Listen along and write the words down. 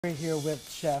We're here with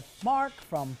Chef Mark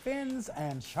from Fins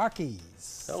and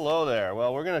Sharkies. Hello there.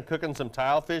 Well, we're going to cook in some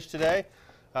tilefish today.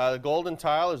 The golden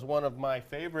tile is one of my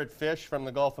favorite fish from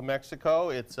the Gulf of Mexico.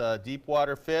 It's a deep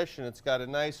water fish and it's got a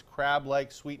nice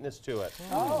crab-like sweetness to it.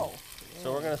 Oh.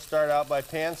 So we're going to start out by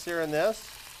pan-searing this.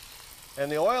 And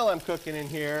the oil I'm cooking in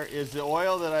here is the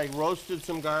oil that I roasted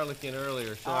some garlic in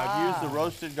earlier. So I've used the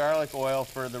roasted garlic oil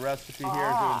for the recipe here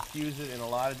to infuse it in a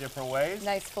lot of different ways.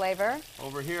 Nice flavor.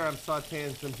 Over here I'm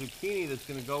sauteing some zucchini that's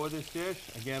going to go with this dish.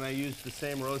 Again, I used the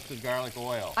same roasted garlic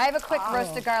oil. I have a quick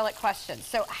roasted garlic question.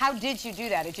 So how did you do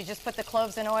that? Did you just put the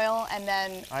cloves in oil and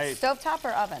then stovetop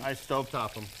or oven? I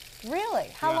stovetop them. Really?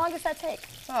 How long does that take?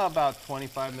 About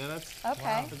 25 minutes.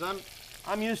 Okay. Because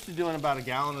I'm used to doing about a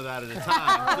gallon of that at a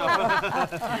time.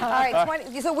 So. All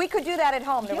right, so we could do that at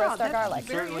home to roast our garlic.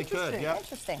 Certainly could, yeah.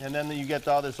 Interesting. And then you get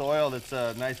all this oil that's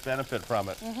a nice benefit from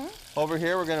it. Over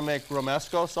here we're going to make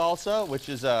Romesco Salsa, which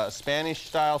is a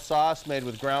Spanish-style sauce made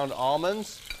with ground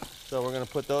almonds. So we're going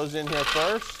to put those in here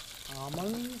first.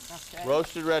 Almonds. Okay.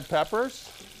 Roasted red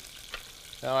peppers.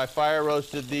 Now I fire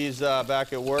roasted these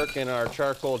back at work in our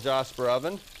charcoal Jasper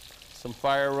oven. Some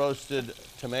fire roasted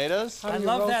tomatoes. I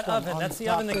love that oven. That's the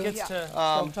oven that gets to...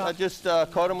 I just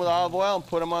coat them with olive oil and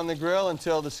put them on the grill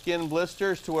until the skin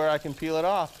blisters to where I can peel it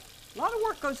off. A lot of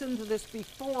work goes into this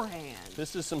beforehand.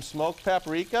 This is some smoked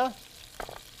paprika.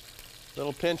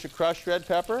 Little pinch of crushed red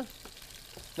pepper.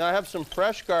 Now I have some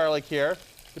fresh garlic here.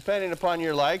 Depending upon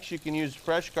your likes, you can use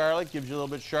fresh garlic, gives you a little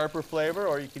bit sharper flavor,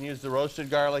 or you can use the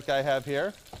roasted garlic I have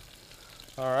here.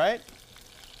 All right.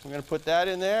 We're going to put that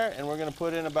in there, and we're going to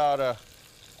put in about a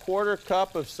quarter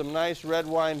cup of some nice red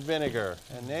wine vinegar.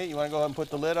 And Nate, you want to go ahead and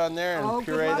put the lid on there and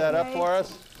puree that up for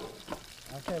us?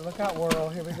 Okay, look out, Whirl.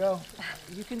 Here we go.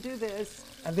 You can do this.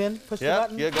 And then push the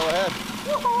button. Yeah, go ahead.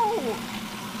 Whoa!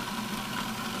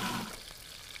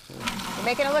 You're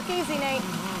making it look easy, Nate.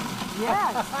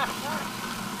 Yes.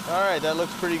 All right, that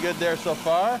looks pretty good there so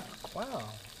far. Wow,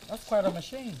 that's quite a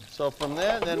machine. So from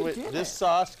there, then this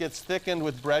sauce gets thickened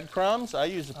with breadcrumbs. I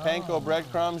use the panko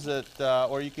breadcrumbs,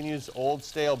 or you can use old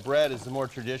stale bread as the more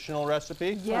traditional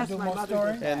recipe. Yes, my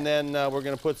mother did that. And then we're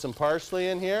going to put some parsley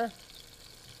in here,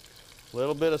 a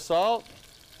little bit of salt,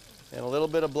 and a little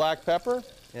bit of black pepper,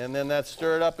 and then that's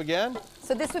stirred up again.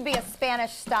 So this would be a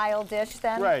Spanish-style dish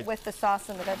then, right, with the sauce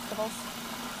and the vegetables?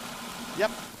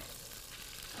 Yep.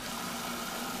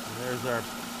 And there's our...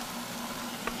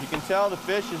 You can tell the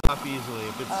fish is up easily.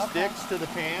 If it sticks to the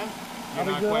pan, you're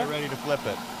not quite ready to flip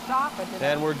it. Stop it.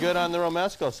 And we're good on the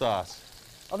Romesco sauce.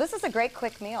 Well, this is a great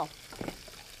quick meal.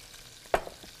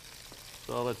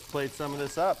 So let's plate some of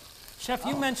this up. Chef,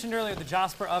 you mentioned earlier the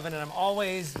Jasper oven, and I'm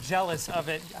always jealous of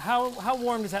it. How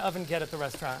warm does that oven get at the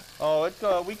restaurant? Oh,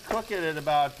 we cook it at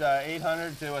about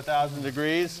 800 to 1,000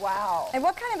 degrees. Wow. And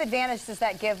what kind of advantage does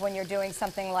that give when you're doing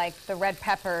something like the red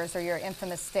peppers or your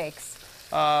infamous steaks?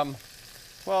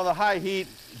 Well, the high heat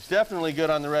is definitely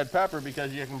good on the red pepper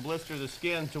because you can blister the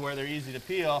skin to where they're easy to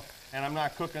peel, and I'm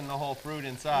not cooking the whole fruit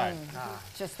inside.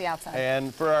 Just the outside.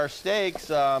 And for our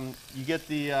steaks, you get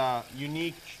the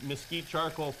unique mesquite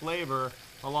charcoal flavor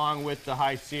along with the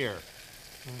high sear.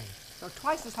 So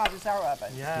twice as hot as our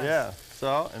oven. Yes. Yeah.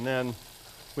 So, and then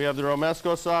we have the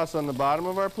Romesco sauce on the bottom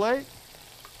of our plate.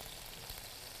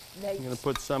 I'm going to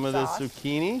put some of this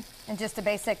zucchini. And just a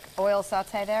basic oil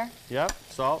saute there? Yep,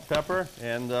 salt, pepper,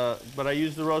 and but I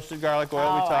used the roasted garlic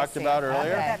oil we talked about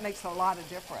earlier. That makes a lot of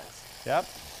difference. Yep.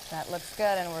 That looks good,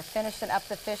 and we're finishing up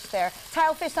the fish there.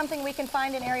 Tilefish, something we can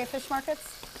find in area fish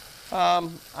markets?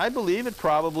 I believe it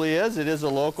probably is. It is a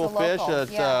local fish.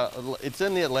 It's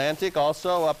in the Atlantic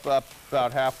also, up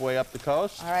about halfway up the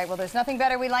coast. All right, well, there's nothing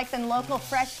better we like than local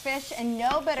fresh fish, and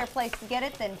no better place to get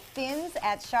it than Fins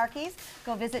at Sharkies.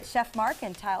 Go visit Chef Mark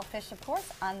and Tilefish, of course,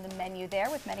 on the menu there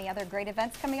with many other great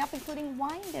events coming up, including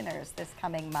wine dinners this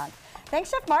coming month.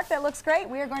 Thanks, Chef Mark. That looks great.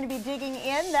 We are going to be digging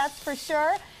in, that's for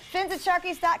sure.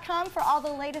 FinsAtSharkies.com for all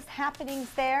the latest happenings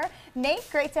there. Nate,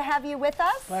 great to have you with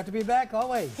us. Glad to be back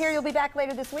always. Here you'll be back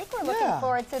later this week. We're looking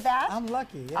forward to that. I'm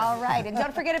lucky, yeah. All right, and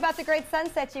don't forget about the great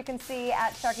sunsets you can see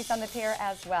at Sharkies on the Pier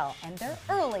as well. And they're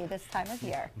early this time of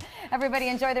year. Everybody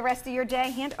enjoy the rest of your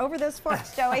day. Hand over those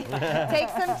forks, Joey. Take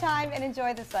some time and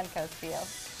enjoy the Suncoast view.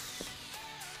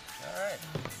 All right.